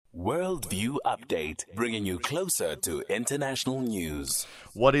Worldview Update, bringing you closer to international news.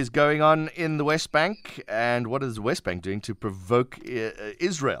 What is going on in the West Bank, and what is the West Bank doing to provoke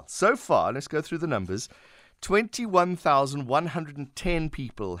Israel? So far, let's go through the numbers. 21,110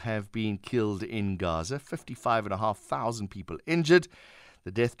 people have been killed in Gaza, 55,500 people injured.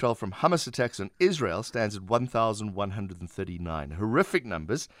 The death toll from Hamas attacks on Israel stands at 1,139. Horrific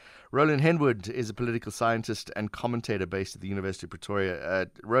numbers. Roland Henwood is a political scientist and commentator based at the University of Pretoria.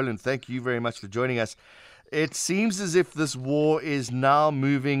 Roland, thank you very much for joining us. It seems as if this war is now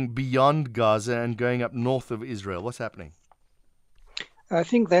moving beyond Gaza and going up north of Israel. What's happening? I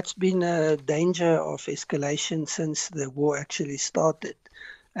think that's been a danger of escalation since the war actually started.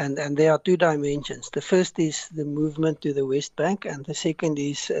 And there are two dimensions. The first is the movement to the West Bank, and the second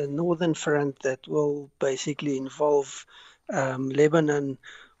is a northern front that will basically involve Lebanon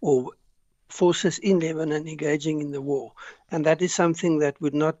or forces in Lebanon engaging in the war. And that is something that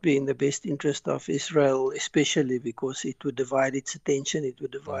would not be in the best interest of Israel, especially because it would divide its attention, it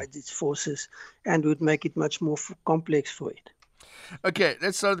would divide its forces, and would make it much more complex for it. Okay,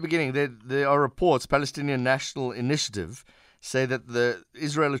 let's start at the beginning. There are reports, Palestinian National Initiative, say that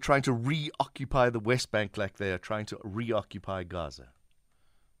Israel are trying to reoccupy the West Bank like they are trying to reoccupy Gaza.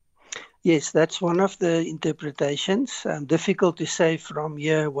 Yes, that's one of the interpretations. Difficult to say from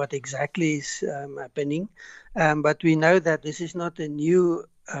here what exactly is happening, but we know that this is not a new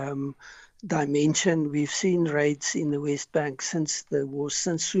dimension. We've seen raids in the West Bank since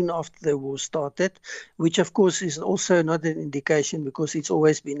soon after the war started, which of course is also not an indication because it's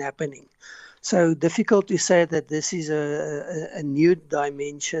always been happening. So difficult to say that this is a new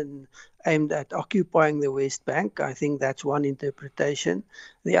dimension aimed at occupying the West Bank. I think that's one interpretation.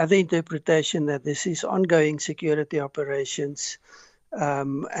 The other interpretation that this is ongoing security operations,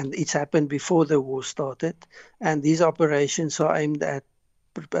 and it's happened before the war started. And these operations are aimed at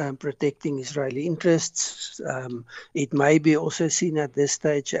protecting Israeli interests. It may be also seen at this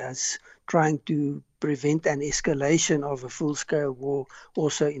stage as trying to prevent an escalation of a full-scale war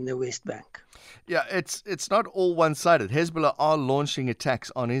also in the West Bank. Yeah, it's not all one-sided. Hezbollah are launching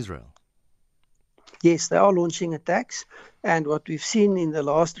attacks on Israel. Yes, they are launching attacks. And what we've seen in the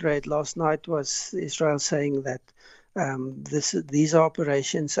last raid last night was Israel saying that these are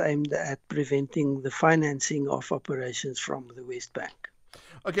operations aimed at preventing the financing of operations from the West Bank.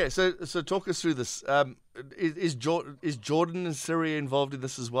 Okay, so talk us through this. Is Jordan and Syria involved in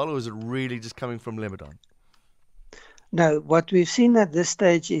this as well, or is it really just coming from Lebanon? No, what we've seen at this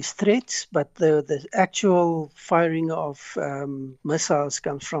stage is threats, but the actual firing of missiles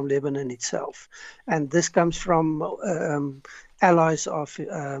comes from Lebanon itself. And this comes from allies of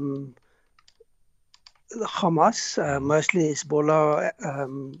Hamas, mostly Hezbollah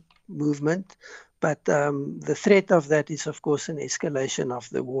movement. But the threat of that is, of course, an escalation of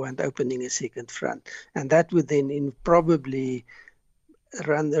the war and opening a second front. And that would then probably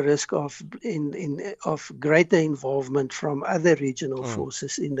run the risk of greater involvement from other regional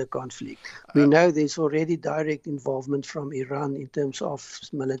forces in the conflict. We know there's already direct involvement from Iran in terms of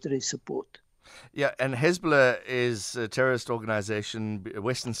military support. Yeah, and Hezbollah is a terrorist organization,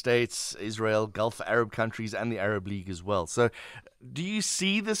 Western states, Israel, Gulf Arab countries, and the Arab League as well. So do you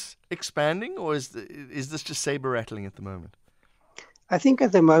see this expanding, or is this just saber-rattling at the moment? I think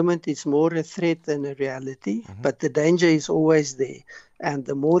at the moment it's more a threat than a reality, but the danger is always there. And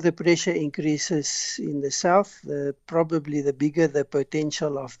the more the pressure increases in the south, probably the bigger the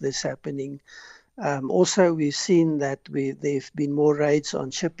potential of this happening. Also, we've seen that there've been more raids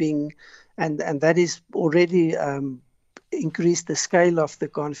on shipping, and that is already increased the scale of the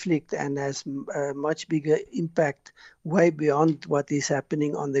conflict and has a much bigger impact way beyond what is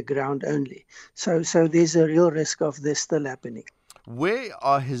happening on the ground only. So there's a real risk of this still happening. Where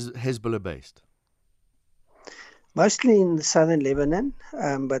are Hezbollah based? Mostly in southern Lebanon,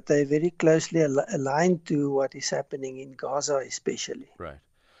 but they're very closely aligned to what is happening in Gaza especially. Right.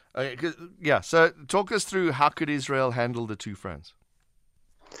 So talk us through how could Israel handle the two fronts?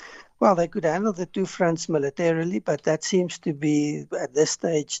 Well, they could handle the two fronts militarily, but that seems to be, at this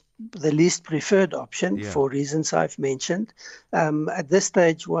stage, the least preferred option for reasons I've mentioned. At this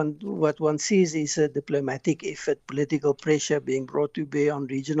stage, what one sees is a diplomatic effort, political pressure being brought to bear on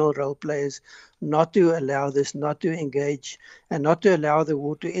regional role players not to allow this, not to engage, and not to allow the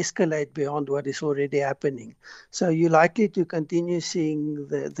war to escalate beyond what is already happening. So you're likely to continue seeing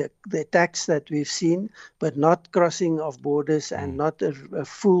the attacks that we've seen, but not crossing of borders and not a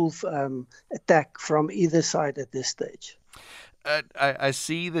full attack from either side at this stage. I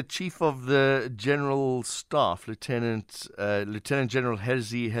see the Chief of the General Staff, Lieutenant General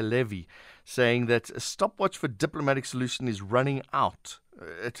Herzi Halevi, saying that a stopwatch for diplomatic solution is running out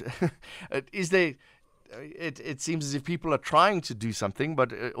It seems as if people are trying to do something,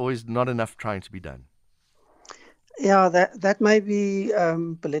 but always not enough trying to be done. Yeah, that may be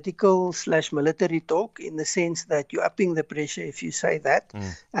political/military talk, in the sense that you're upping the pressure if you say that,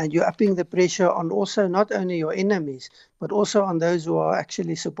 and you're upping the pressure on also not only your enemies, but also on those who are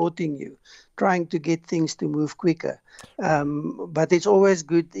actually supporting you, trying to get things to move quicker. But it's always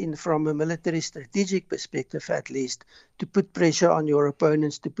good, from a military strategic perspective at least, to put pressure on your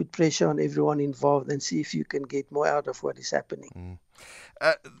opponents, to put pressure on everyone involved, and see if you can get more out of what is happening.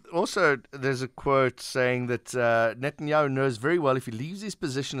 Also, there's a quote saying that Netanyahu knows very well if he leaves his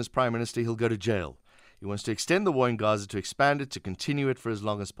position as Prime Minister, he'll go to jail. He wants to extend the war in Gaza, to expand it, to continue it for as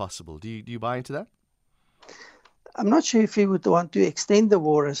long as possible. Do you buy into that? I'm not sure if he would want to extend the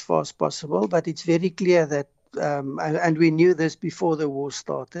war as far as possible, but it's very clear that, and we knew this before the war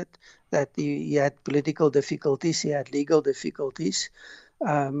started, that he had political difficulties, he had legal difficulties.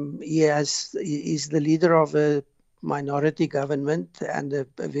 He is the leader of a minority government, and a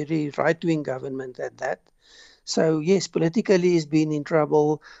very right-wing government at that. So yes, politically he's been in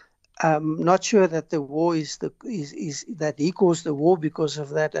trouble. Not sure that the war is that he caused the war because of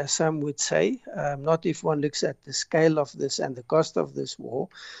that, as some would say. Not if one looks at the scale of this and the cost of this war.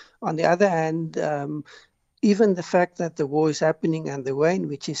 On the other hand, even the fact that the war is happening and the way in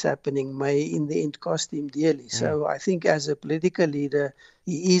which it's happening may in the end cost him dearly. So I think as a political leader,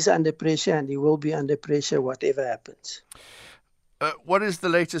 he is under pressure, and he will be under pressure whatever happens. What is the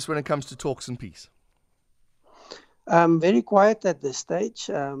latest when it comes to talks and peace? Very quiet at this stage.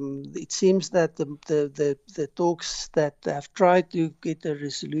 It seems that the talks that have tried to get a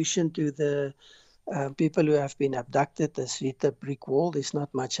resolution to the people who have been abducted has hit a brick wall. There's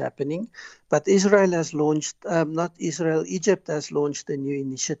not much happening. But Israel has launched, Egypt has launched a new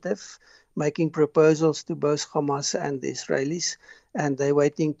initiative, making proposals to both Hamas and the Israelis, and they're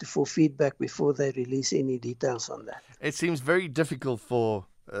waiting for feedback before they release any details on that. It seems very difficult for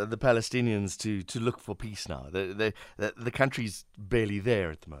the Palestinians to look for peace now. The country's barely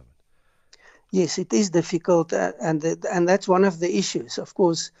there at the moment. Yes, it is difficult, and that's one of the issues. Of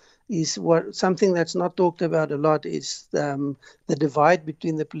course, is something that's not talked about a lot is the divide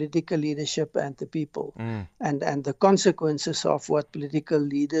between the political leadership and the people, and the consequences of what political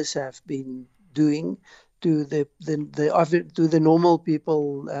leaders have been doing to the normal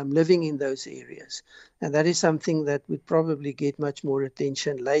people living in those areas. And that is something that would probably get much more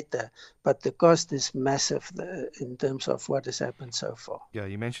attention later, but the cost is massive in terms of what has happened so far. Yeah,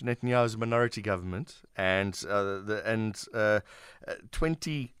 you mentioned Netanyahu's minority government, and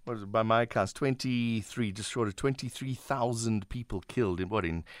 20, by my accounts, 23, just short of 23,000 people killed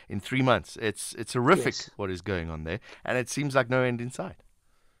in 3 months. It's horrific. Yes. What is going on there, and it seems like no end in sight.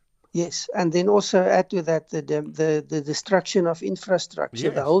 Yes, and then also add to that the destruction of infrastructure,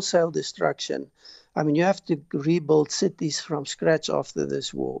 yes. The wholesale destruction. I mean, you have to rebuild cities from scratch after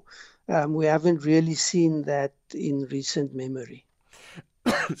this war. We haven't really seen that in recent memory.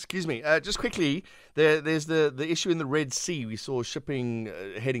 Excuse me. Just quickly, there's the issue in the Red Sea. We saw shipping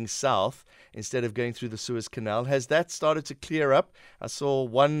heading south instead of going through the Suez Canal. Has that started to clear up? I saw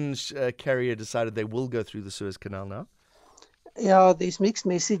one carrier decided they will go through the Suez Canal now. Yeah, there's mixed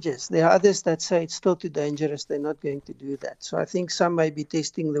messages. There are others that say it's still too dangerous. They're not going to do that. So I think some may be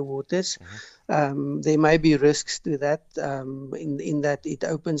testing the waters. There may be risks to that in that it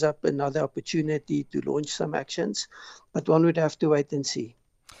opens up another opportunity to launch some actions. But one would have to wait and see.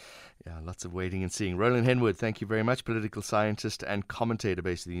 Yeah, lots of waiting and seeing. Roland Henwood, thank you very much. Political scientist and commentator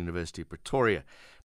based at the University of Pretoria.